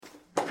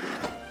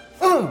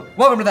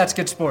Welcome to That's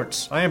Good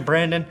Sports. I am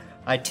Brandon.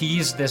 I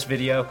teased this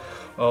video.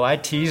 I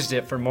teased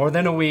it for more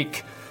than a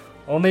week,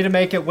 only to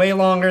make it way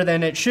longer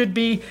than it should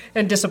be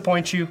and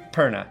disappoint you,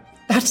 Perna.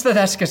 That's the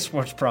That's Good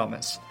Sports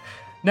promise.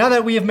 Now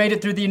that we have made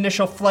it through the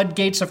initial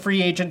floodgates of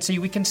free agency,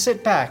 we can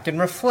sit back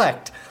and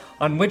reflect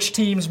on which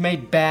teams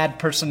made bad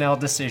personnel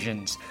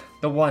decisions,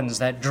 the ones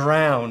that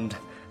drowned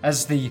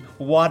as the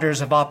waters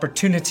of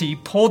opportunity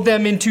pulled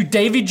them into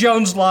Davy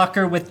Jones'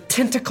 locker with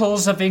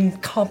tentacles of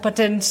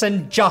incompetence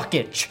and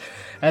jockage,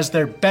 as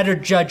their better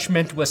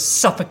judgment was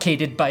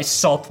suffocated by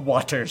salt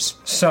waters.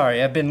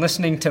 Sorry, I've been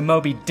listening to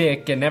Moby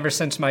Dick, and ever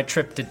since my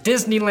trip to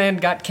Disneyland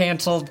got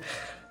canceled,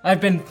 I've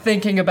been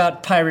thinking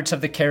about Pirates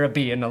of the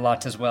Caribbean a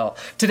lot as well.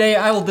 Today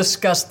I will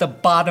discuss the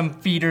bottom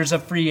feeders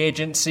of free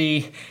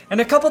agency,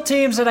 and a couple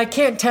teams that I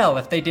can't tell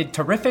if they did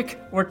terrific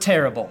or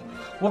terrible.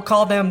 We'll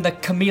call them the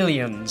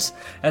chameleons,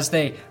 as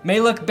they may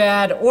look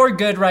bad or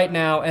good right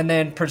now and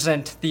then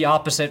present the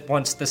opposite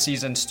once the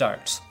season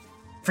starts.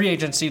 Free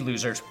agency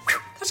losers. Whew,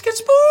 let's get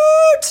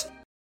sports!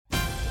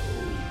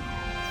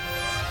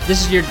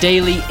 This is your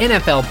daily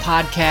NFL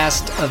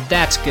podcast of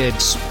That's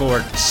Good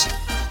Sports.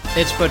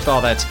 It's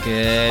football that's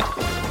good.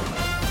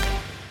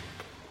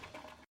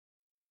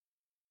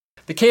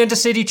 The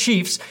Kansas City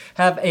Chiefs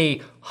have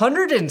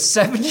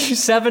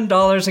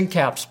 $177 in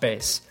cap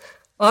space.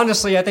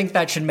 Honestly, I think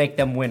that should make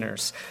them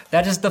winners.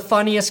 That is the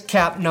funniest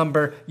cap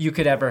number you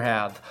could ever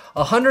have.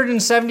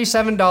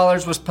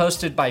 $177 was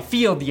posted by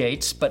Field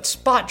Yates, but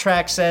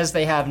SpotTrack says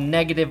they have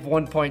negative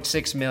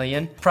 $1.6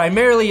 million.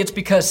 Primarily, it's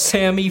because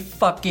Sammy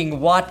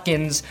fucking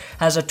Watkins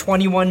has a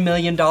 $21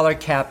 million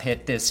cap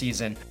hit this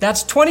season.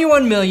 That's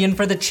 $21 million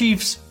for the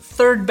Chiefs'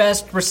 third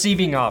best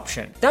receiving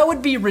option. That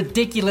would be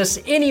ridiculous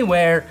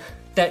anywhere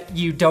that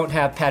you don't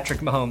have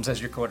Patrick Mahomes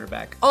as your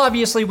quarterback.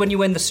 Obviously, when you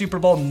win the Super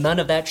Bowl, none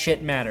of that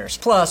shit matters.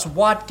 Plus,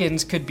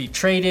 Watkins could be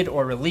traded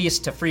or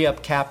released to free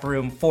up cap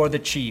room for the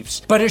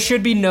Chiefs. But it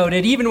should be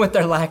noted, even with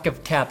their lack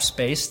of cap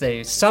space,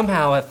 they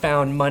somehow have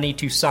found money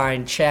to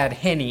sign Chad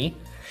Henne,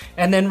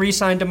 and then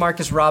re-sign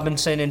DeMarcus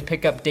Robinson and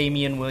pick up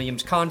Damian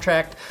Williams'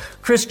 contract.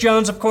 Chris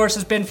Jones, of course,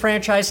 has been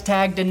franchise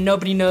tagged, and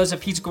nobody knows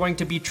if he's going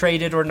to be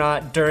traded or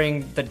not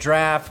during the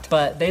draft,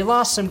 but they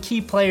lost some key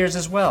players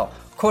as well.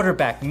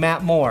 Quarterback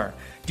Matt Moore.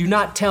 Do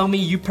not tell me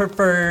you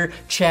prefer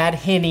Chad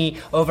Henne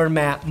over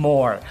Matt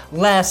Moore.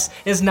 Less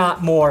is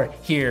not more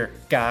here,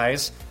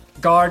 guys.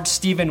 Guard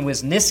Steven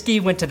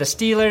Wisniewski went to the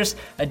Steelers,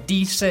 a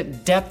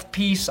decent depth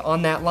piece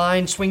on that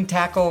line. Swing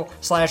tackle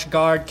 /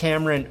 guard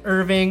Cameron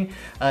Irving,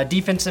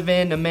 defensive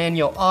end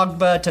Emmanuel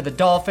Ogbah to the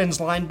Dolphins,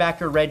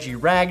 linebacker Reggie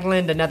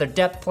Ragland, another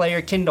depth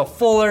player Kendall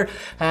Fuller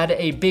had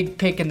a big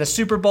pick in the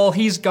Super Bowl.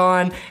 He's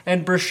gone,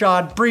 and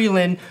Brashad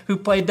Breeland, who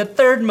played the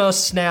third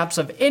most snaps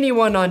of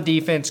anyone on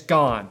defense,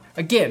 gone.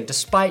 Again,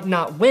 despite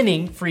not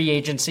winning free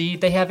agency,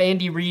 they have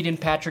Andy Reid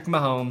and Patrick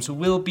Mahomes, who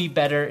will be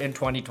better in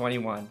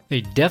 2021.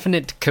 A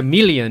definite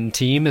chameleon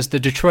team is the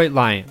Detroit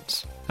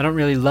Lions. I don't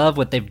really love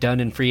what they've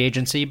done in free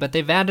agency, but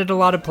they've added a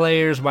lot of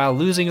players while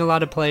losing a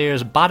lot of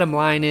players. Bottom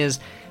line is,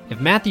 if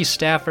Matthew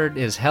Stafford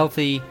is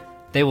healthy,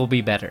 they will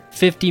be better.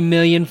 $50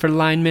 million for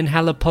lineman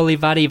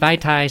Halapoulivaati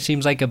Vaitai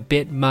seems like a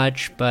bit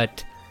much,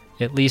 but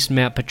at least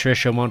Matt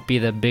Patricia won't be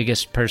the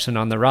biggest person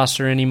on the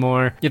roster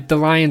anymore. If the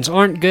Lions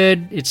aren't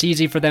good, it's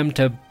easy for them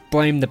to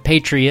blame the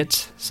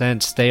Patriots,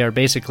 since they are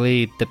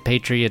basically the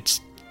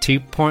Patriots 2.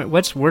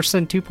 What's worse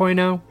than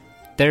 2.0?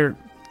 They're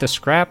the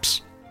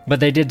scraps. But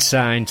they did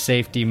sign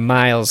safety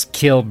Miles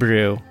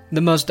Kilbrew,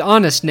 the most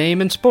honest name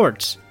in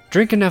sports.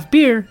 Drink enough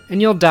beer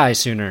and you'll die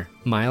sooner.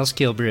 Miles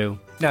Kilbrew.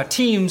 Now,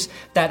 teams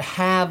that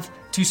have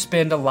to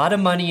spend a lot of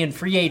money in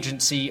free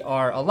agency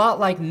are a lot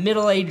like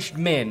middle-aged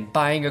men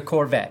buying a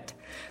Corvette.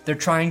 They're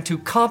trying to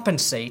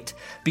compensate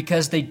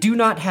because they do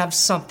not have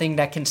something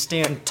that can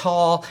stand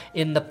tall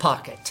in the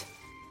pocket.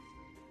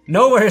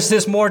 Nowhere is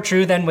this more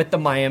true than with the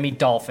Miami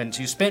Dolphins,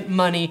 who spent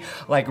money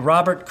like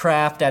Robert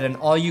Kraft at an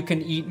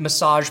all-you-can-eat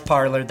massage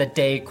parlor the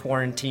day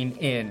quarantine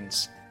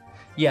ends.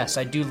 Yes,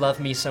 I do love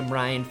me some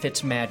Ryan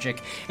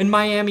Fitzmagic, and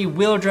Miami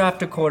will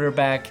draft a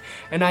quarterback,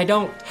 and I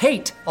don't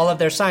hate all of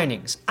their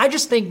signings. I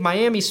just think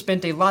Miami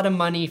spent a lot of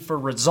money for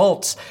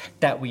results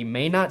that we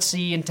may not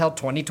see until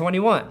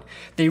 2021.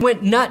 They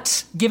went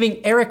nuts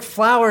giving Eric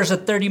Flowers a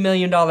 $30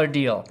 million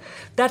deal.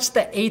 That's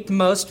the 8th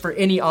most for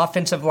any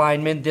offensive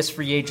lineman this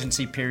free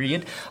agency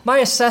period. My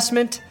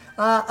assessment,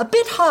 a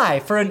bit high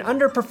for an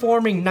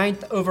underperforming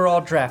 9th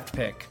overall draft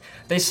pick.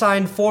 They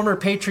signed former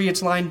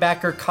Patriots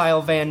linebacker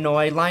Kyle Van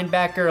Noy,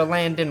 linebacker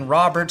Landon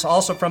Roberts,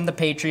 also from the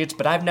Patriots,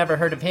 but I've never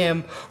heard of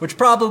him, which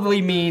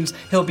probably means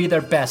he'll be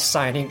their best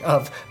signing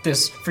of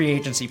this free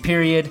agency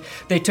period.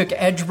 They took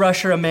edge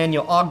rusher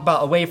Emmanuel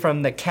Ogbah away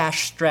from the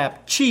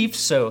cash-strapped Chiefs,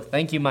 so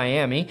thank you,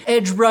 Miami.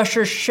 Edge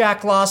rusher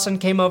Shaq Lawson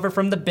came over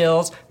from the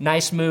Bills.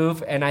 Nice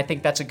move, and I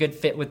think that's a good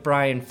fit with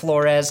Brian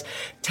Flores.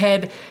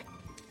 Ted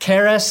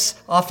Karras,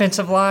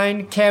 offensive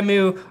line,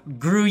 Camus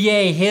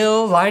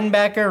Grugier-Hill,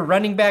 linebacker,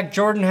 running back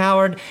Jordan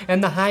Howard,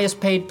 and the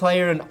highest paid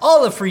player in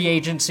all of free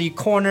agency,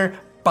 corner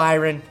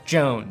Byron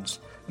Jones.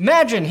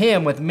 Imagine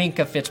him with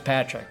Minkah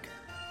Fitzpatrick.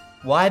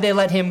 Why they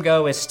let him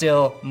go is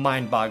still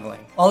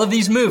mind-boggling. All of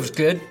these moves,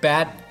 good,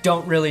 bad,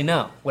 don't really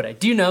know. What I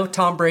do know,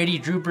 Tom Brady,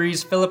 Drew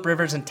Brees, Phillip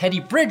Rivers, and Teddy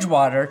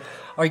Bridgewater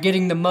are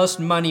getting the most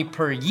money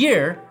per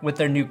year with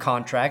their new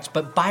contracts,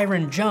 but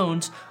Byron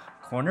Jones,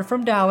 corner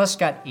from Dallas,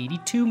 got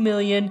 $82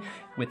 million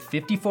with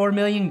 $54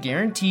 million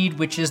guaranteed,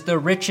 which is the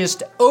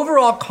richest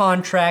overall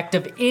contract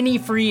of any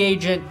free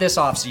agent this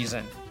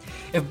offseason.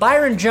 If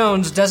Byron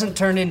Jones doesn't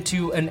turn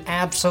into an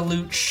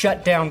absolute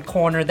shutdown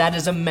corner, that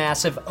is a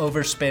massive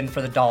overspend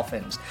for the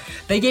Dolphins.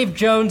 They gave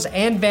Jones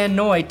and Van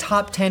Noy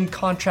top 10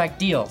 contract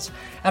deals.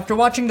 After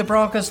watching the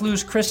Broncos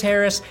lose Chris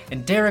Harris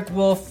and Derek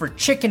Wolfe for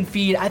chicken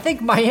feed, I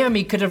think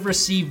Miami could have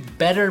received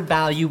better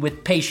value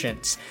with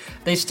patience.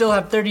 They still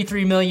have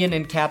 $33 million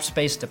in cap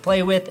space to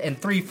play with and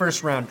 3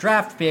 first-round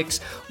draft picks,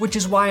 which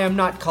is why I'm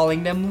not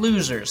calling them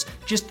losers,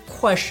 just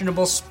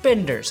questionable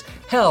spenders.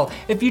 Hell,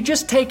 if you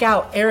just take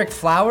out Eric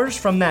Flowers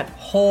from that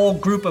whole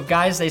group of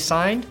guys they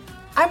signed,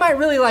 I might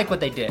really like what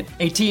they did.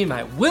 A team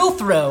I will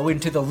throw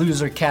into the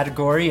loser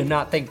category and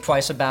not think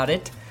twice about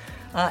it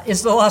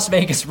is the Las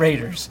Vegas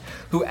Raiders,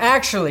 who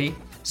actually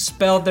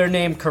spelled their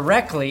name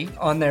correctly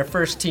on their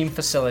first team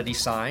facility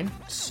sign.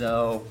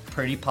 So,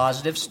 pretty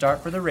positive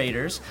start for the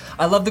Raiders.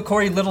 I love the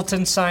Corey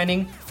Littleton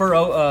signing for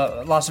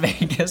Las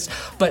Vegas,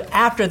 but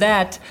after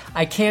that,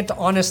 I can't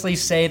honestly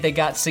say they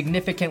got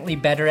significantly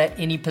better at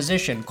any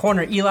position.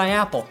 Corner Eli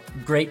Apple,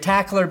 great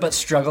tackler, but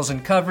struggles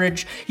in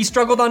coverage. He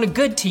struggled on a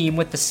good team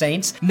with the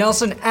Saints.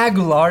 Nelson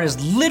Aguilar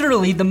is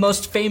literally the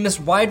most famous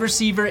wide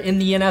receiver in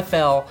the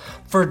NFL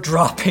for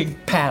dropping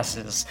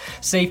passes.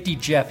 Safety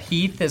Jeff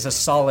Heath is a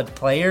solid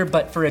player,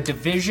 but for a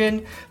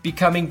division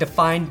becoming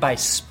defined by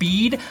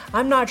speed,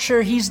 I'm not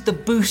sure he's the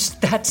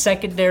boost that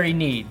secondary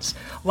needs.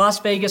 Las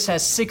Vegas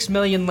has $6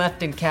 million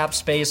left in cap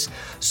space,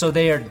 so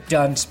they are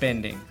done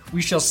spending.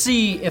 We shall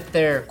see if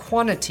their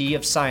quantity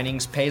of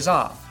signings pays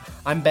off.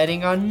 I'm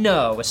betting on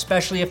no,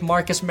 especially if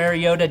Marcus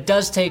Mariota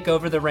does take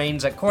over the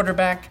reins at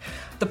quarterback.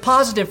 The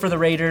positive for the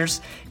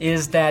Raiders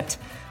is that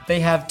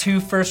they have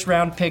 2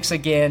 first-round picks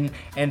again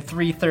and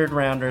 3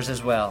 third-rounders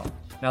as well.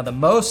 Now, the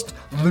most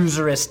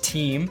loserous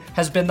team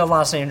has been the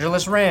Los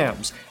Angeles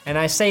Rams, and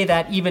I say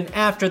that even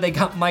after they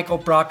got Michael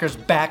Brockers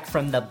back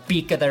from the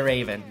beak of the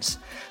Ravens.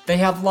 They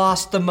have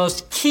lost the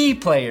most key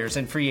players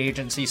in free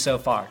agency so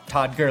far.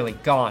 Todd Gurley,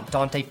 gone.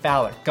 Dante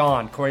Fowler,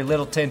 gone. Corey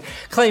Littleton,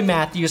 Clay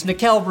Matthews,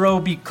 Nickel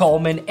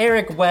Roby-Coleman,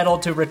 Eric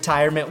Weddle to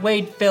retirement,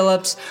 Wade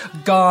Phillips,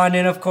 gone.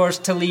 And of course,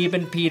 Talib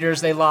and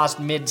Peters, they lost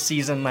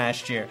mid-season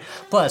last year.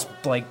 Plus,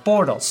 Blake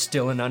Bortles,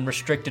 still an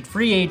unrestricted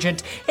free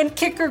agent, and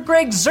kicker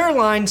Greg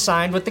Zuerlein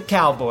signed with the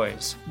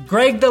Cowboys.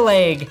 Greg the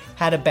Leg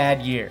had a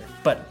bad year,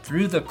 but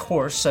through the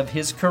course of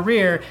his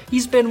career,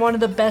 he's been one of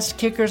the best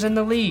kickers in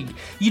the league.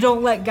 You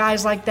don't let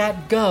guys like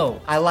that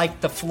go. I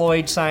like the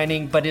Floyd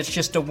signing, but it's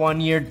just a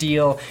 1-year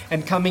deal,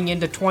 and coming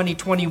into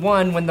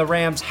 2021, when the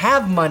Rams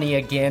have money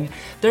again,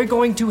 they're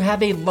going to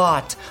have a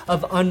lot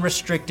of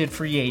unrestricted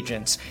free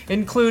agents,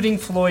 including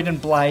Floyd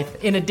and Blythe,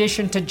 in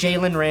addition to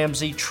Jalen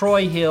Ramsey,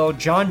 Troy Hill,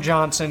 John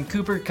Johnson,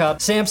 Cooper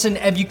Kupp, Samson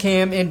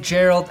Ebukam, and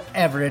Gerald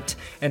Everett,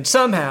 and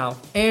somehow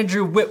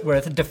Andrew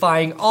Whitworth,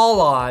 defying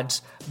all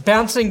odds,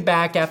 bouncing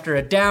back after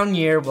a down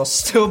year, will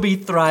still be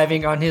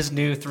thriving on his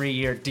new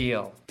 3-year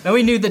deal. Now,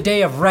 we knew the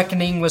day of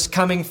reckoning was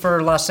coming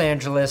for Los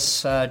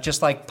Angeles,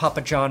 just like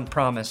Papa John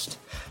promised.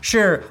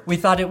 Sure, we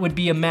thought it would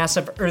be a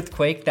massive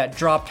earthquake that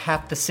dropped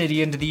half the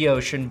city into the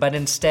ocean, but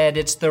instead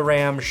it's the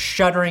Rams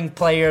shuddering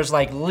players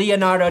like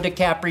Leonardo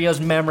DiCaprio's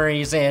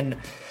memories in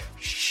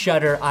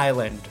Shutter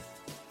Island,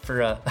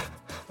 for a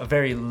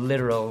very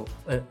literal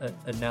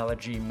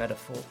analogy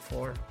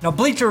metaphor. Now,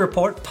 Bleacher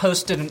Report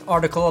posted an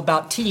article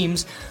about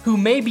teams who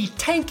may be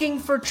tanking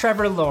for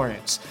Trevor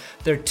Lawrence.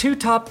 Their 2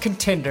 top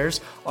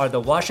contenders are the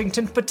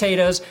Washington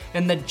Potatoes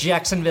and the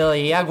Jacksonville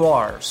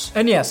Jaguars.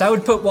 And yes, I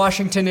would put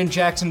Washington and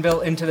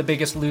Jacksonville into the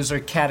biggest loser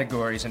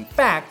categories. In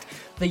fact,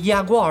 the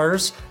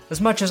Jaguars,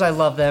 as much as I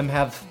love them,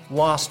 have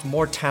lost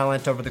more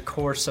talent over the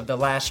course of the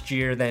last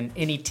year than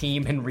any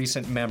team in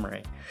recent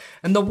memory.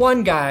 And the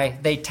one guy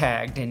they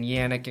tagged in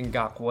Yannick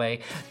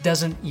Ngakoue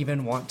doesn't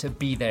even want to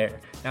be there.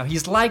 Now,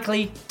 he's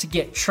likely to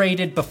get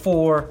traded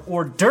before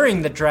or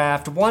during the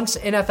draft once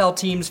NFL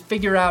teams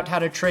figure out how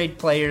to trade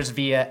players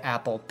via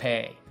Apple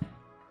Pay.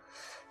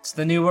 It's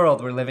the new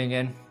world we're living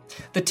in.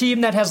 The team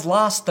that has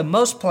lost the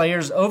most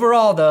players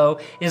overall, though,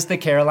 is the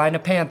Carolina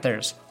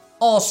Panthers,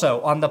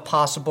 also on the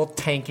possible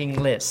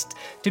tanking list.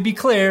 To be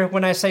clear,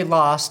 when I say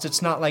lost,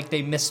 it's not like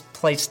they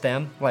misplaced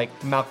them,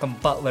 like Malcolm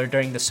Butler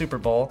during the Super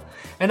Bowl.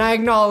 And I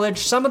acknowledge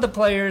some of the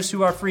players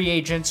who are free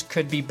agents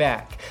could be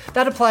back.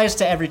 That applies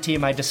to every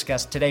team I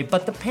discussed today,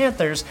 but the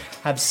Panthers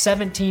have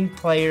 17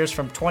 players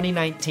from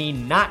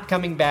 2019 not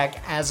coming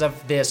back as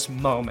of this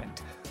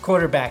moment.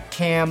 Quarterback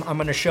Cam, I'm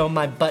going to show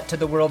my butt to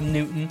the world,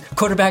 Newton.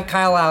 Quarterback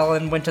Kyle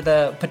Allen went to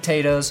the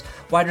potatoes.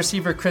 Wide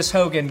receiver Chris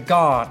Hogan,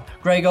 gone.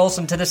 Greg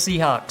Olsen to the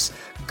Seahawks.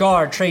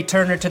 Guard Trey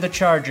Turner to the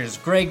Chargers.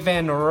 Greg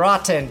Van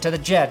Roten to the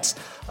Jets.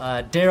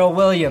 Darrell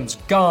Williams,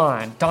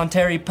 gone.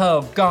 Dontari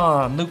Poe,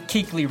 gone. Luke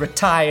Kuechly,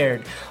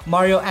 retired.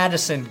 Mario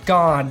Addison,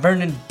 gone.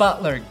 Vernon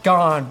Butler,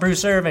 gone.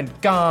 Bruce Irvin,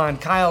 gone.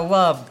 Kyle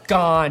Love,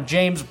 gone.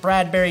 James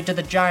Bradbury to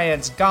the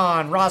Giants,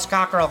 gone. Ross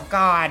Cockrell,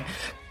 gone.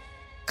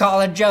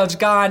 Colin Jones,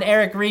 gone.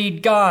 Eric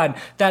Reed, gone.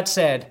 That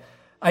said,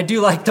 I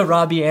do like the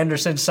Robbie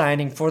Anderson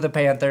signing for the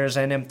Panthers,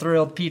 and am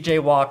thrilled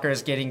PJ Walker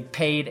is getting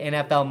paid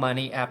NFL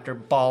money after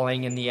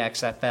balling in the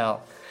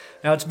XFL.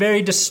 Now, it's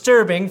very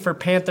disturbing for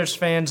Panthers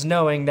fans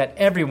knowing that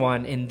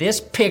everyone in this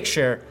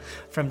picture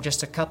from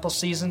just a couple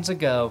seasons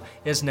ago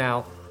is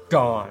now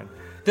gone.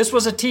 This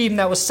was a team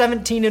that was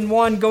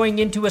 17-1 going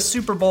into a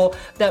Super Bowl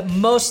that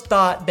most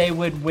thought they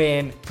would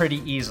win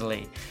pretty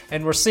easily,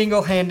 and were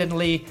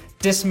single-handedly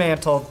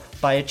dismantled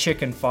by a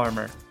chicken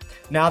farmer.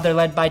 Now they're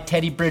led by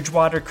Teddy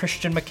Bridgewater,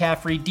 Christian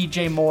McCaffrey,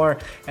 DJ Moore,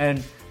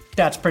 and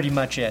that's pretty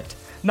much it.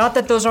 Not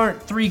that those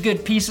aren't three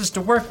good pieces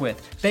to work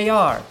with. They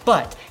are.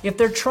 But if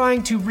they're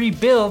trying to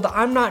rebuild,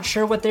 I'm not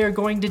sure what they are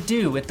going to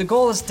do. If the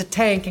goal is to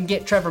tank and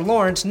get Trevor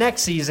Lawrence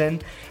next season,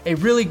 a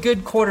really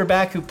good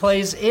quarterback who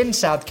plays in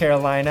South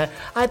Carolina,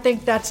 I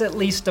think that's at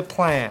least a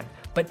plan.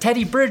 But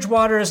Teddy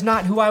Bridgewater is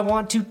not who I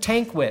want to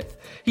tank with.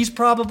 He's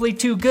probably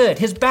too good.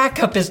 His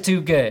backup is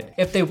too good.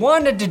 If they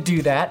wanted to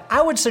do that,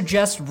 I would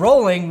suggest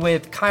rolling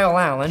with Kyle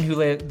Allen,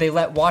 who they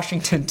let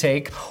Washington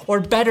take, or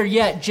better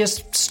yet,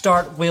 just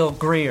start Will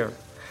Grier.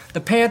 The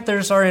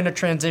Panthers are in a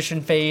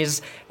transition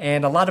phase,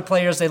 and a lot of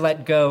players they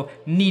let go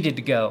needed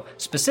to go,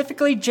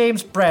 specifically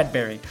James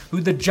Bradbury,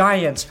 who the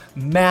Giants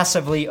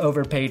massively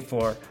overpaid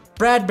for.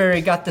 Bradbury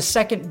got the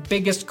second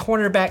biggest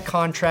cornerback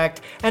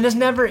contract and has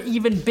never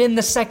even been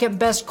the second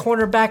best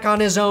cornerback on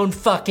his own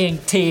fucking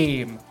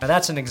team. Now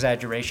that's an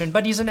exaggeration,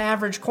 but he's an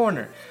average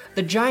corner.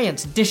 The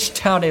Giants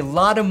dished out a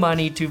lot of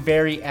money to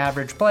very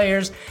average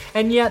players,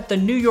 and yet the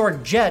New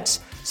York Jets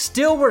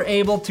still were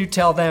able to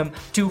tell them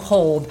to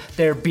hold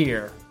their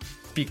beer,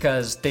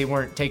 because they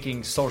weren't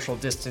taking social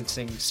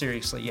distancing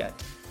seriously yet.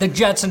 The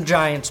Jets and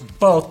Giants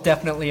both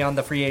definitely on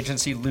the free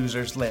agency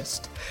losers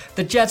list.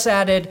 The Jets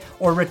added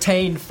or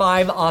retained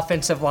 5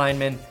 offensive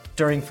linemen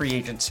during free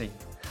agency,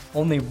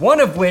 only one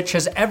of which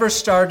has ever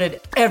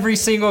started every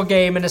single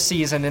game in a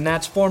season, and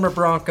that's former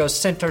Broncos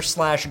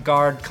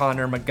center/guard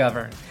Connor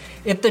McGovern.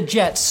 If the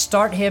Jets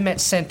start him at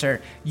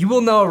center, you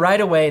will know right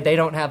away they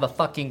don't have a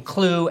fucking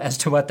clue as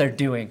to what they're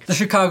doing. The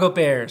Chicago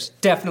Bears,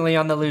 definitely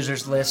on the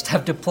losers list,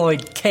 have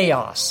deployed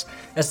chaos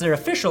as their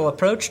official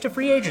approach to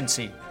free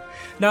agency.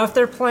 Now, if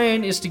their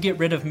plan is to get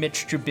rid of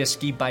Mitch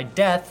Trubisky by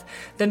death,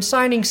 then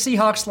signing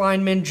Seahawks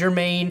lineman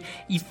Jermaine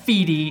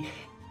Ifedi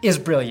is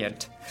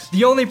brilliant.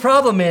 The only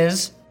problem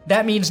is,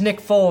 that means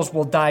Nick Foles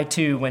will die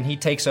too when he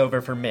takes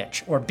over for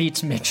Mitch, or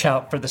beats Mitch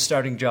out for the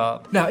starting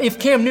job. Now, if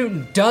Cam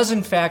Newton does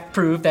in fact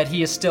prove that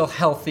he is still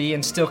healthy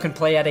and still can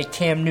play at a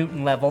Cam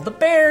Newton level, the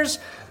Bears,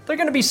 they're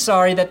going to be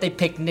sorry that they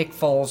picked Nick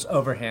Foles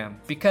over him.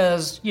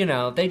 Because,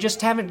 they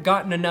just haven't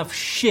gotten enough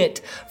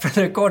shit for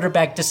their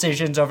quarterback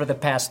decisions over the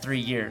past 3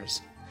 years.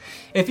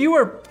 If you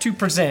were to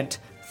present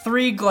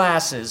 3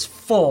 glasses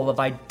full of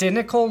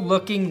identical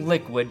looking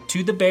liquid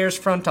to the Bears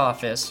front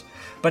office,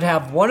 but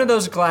have one of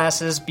those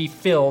glasses be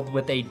filled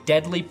with a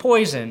deadly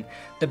poison,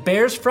 the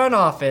Bears front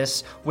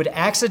office would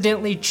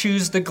accidentally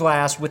choose the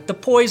glass with the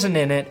poison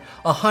in it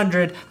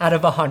 100 out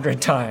of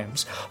 100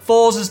 times.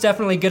 Foles is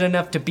definitely good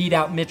enough to beat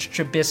out Mitch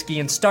Trubisky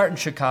and start in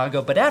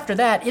Chicago, but after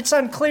that, it's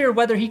unclear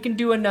whether he can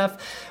do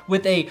enough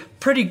with a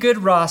pretty good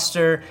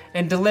roster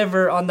and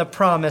deliver on the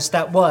promise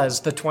that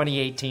was the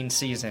 2018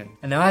 season.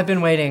 And now I've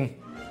been waiting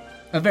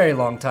a very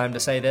long time to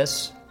say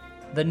this.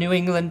 The New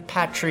England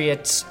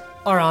Patriots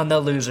are on the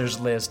losers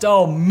list.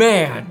 Oh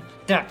man,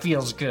 that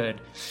feels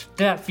good.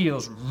 That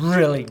feels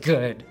really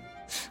good.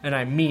 And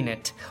I mean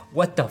it.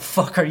 What the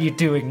fuck are you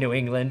doing, New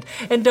England?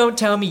 And don't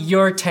tell me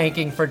you're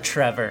tanking for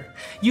Trevor.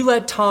 You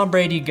let Tom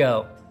Brady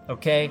go,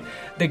 okay?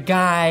 The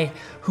guy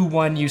who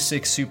won you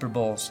 6 Super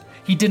Bowls.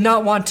 He did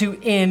not want to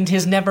end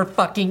his never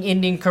fucking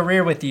ending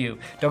career with you.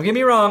 Don't get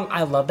me wrong,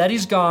 I love that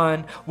he's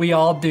gone. We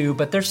all do,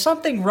 but there's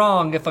something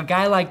wrong if a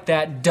guy like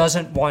that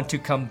doesn't want to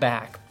come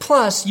back.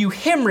 Plus, you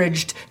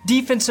hemorrhaged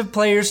defensive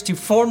players to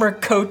former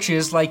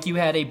coaches like you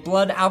had a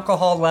blood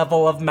alcohol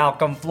level of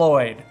Malcolm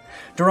Floyd.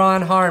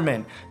 Duron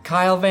Harmon,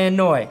 Kyle Van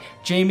Noy,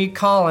 Jamie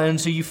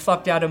Collins, who you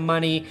fucked out of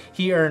money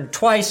he earned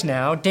twice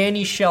now,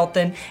 Danny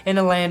Shelton, and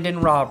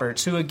Landon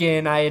Roberts, who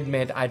again, I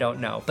admit, I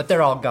don't know, but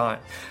they're all gone.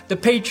 The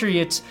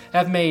Patriots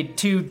have made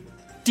 2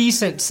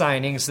 decent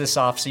signings this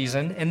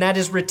offseason, and that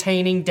is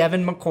retaining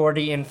Devin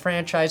McCourty and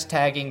franchise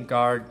tagging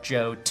guard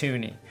Joe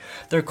Thuney.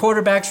 Their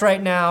quarterbacks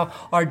right now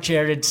are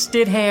Jared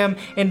Stidham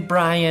and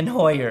Brian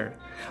Hoyer.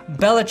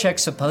 Belichick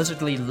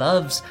supposedly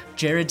loves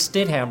Jared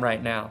Stidham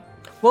right now.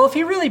 Well, if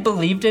he really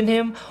believed in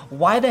him,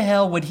 why the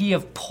hell would he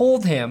have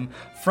pulled him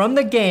from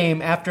the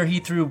game after he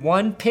threw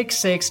one pick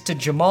six to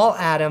Jamal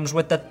Adams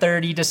with the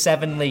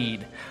 30-7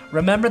 lead?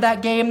 Remember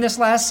that game this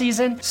last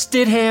season?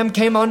 Stidham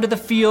came onto the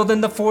field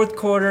in the fourth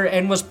quarter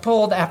and was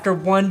pulled after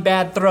one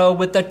bad throw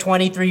with the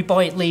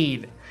 23-point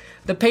lead.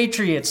 The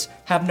Patriots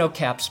have no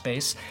cap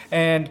space,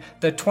 and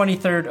the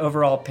 23rd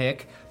overall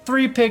pick,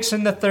 3 picks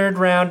in the 3rd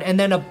round, and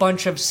then a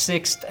bunch of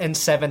 6th and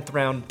 7th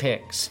round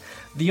picks.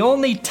 The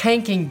only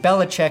tanking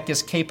Belichick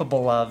is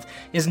capable of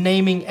is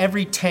naming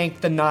every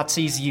tank the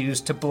Nazis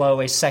used to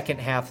blow a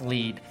second-half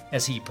lead,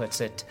 as he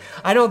puts it.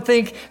 I don't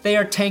think they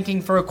are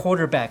tanking for a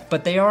quarterback,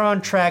 but they are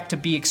on track to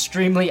be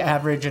extremely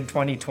average in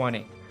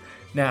 2020.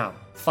 Now,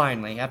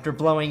 finally, after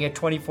blowing a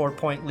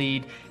 24-point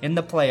lead in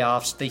the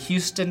playoffs, the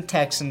Houston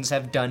Texans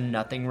have done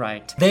nothing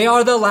right. They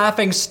are the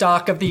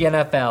laughingstock of the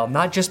NFL,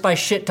 not just by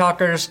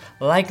shit-talkers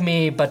like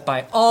me, but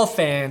by all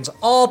fans,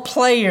 all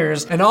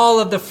players, and all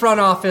of the front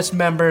office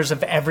members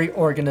of every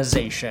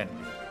organization,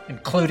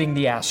 including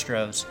the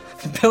Astros.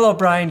 Bill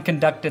O'Brien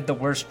conducted the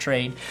worst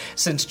trade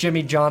since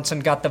Jimmy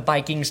Johnson got the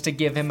Vikings to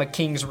give him a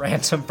king's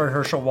ransom for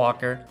Herschel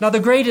Walker. Now, the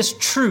greatest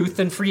truth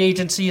in free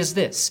agency is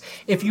this: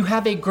 if you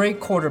have a great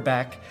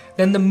quarterback,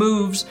 then the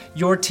moves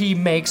your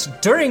team makes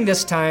during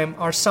this time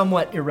are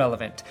somewhat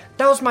irrelevant.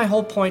 That was my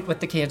whole point with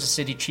the Kansas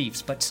City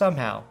Chiefs, but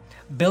somehow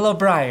Bill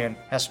O'Brien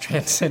has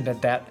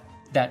transcended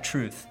that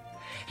truth.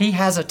 He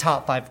has a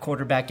top 5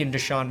 quarterback in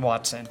Deshaun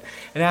Watson.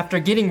 And after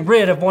getting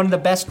rid of one of the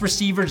best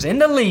receivers in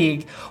the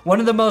league, one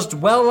of the most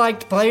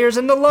well-liked players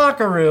in the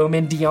locker room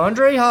in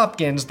DeAndre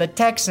Hopkins, the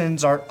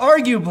Texans are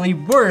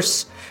arguably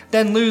worse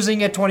than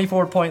losing a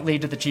 24-point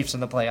lead to the Chiefs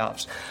in the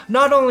playoffs.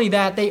 Not only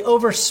that, they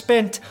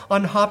overspent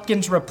on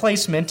Hopkins'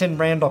 replacement in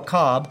Randall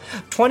Cobb,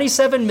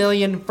 $27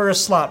 million for a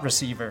slot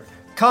receiver.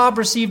 Cobb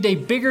received a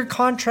bigger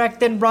contract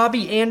than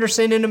Robbie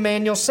Anderson and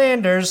Emmanuel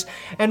Sanders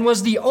and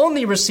was the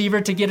only receiver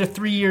to get a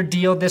 3-year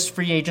deal this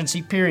free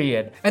agency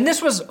period. And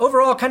this was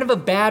overall kind of a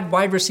bad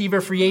wide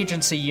receiver free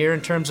agency year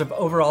in terms of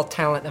overall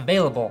talent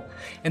available.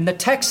 And the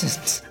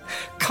Texans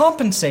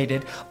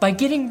compensated by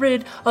getting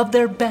rid of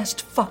their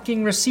best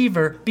fucking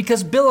receiver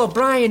because Bill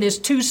O'Brien is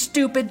too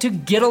stupid to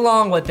get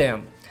along with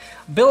him.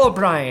 Bill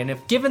O'Brien,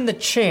 if given the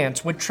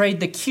chance, would trade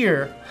the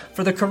cure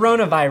for the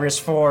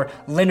coronavirus for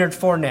Leonard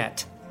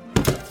Fournette.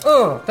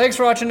 Thanks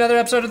for watching another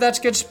episode of That's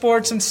Good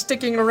Sports and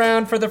sticking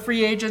around for the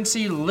free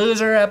agency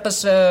loser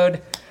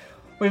episode.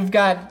 We've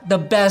got the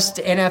best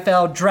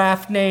NFL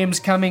draft names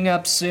coming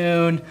up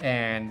soon.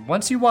 And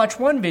once you watch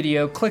one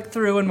video, click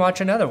through and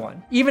watch another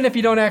one. Even if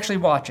you don't actually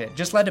watch it,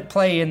 just let it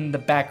play in the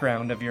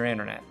background of your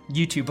internet.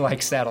 YouTube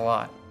likes that a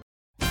lot.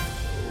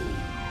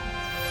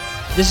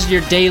 This is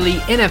your daily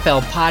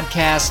NFL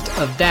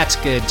podcast of That's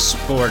Good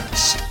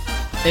Sports.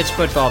 It's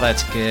football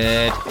that's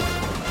good.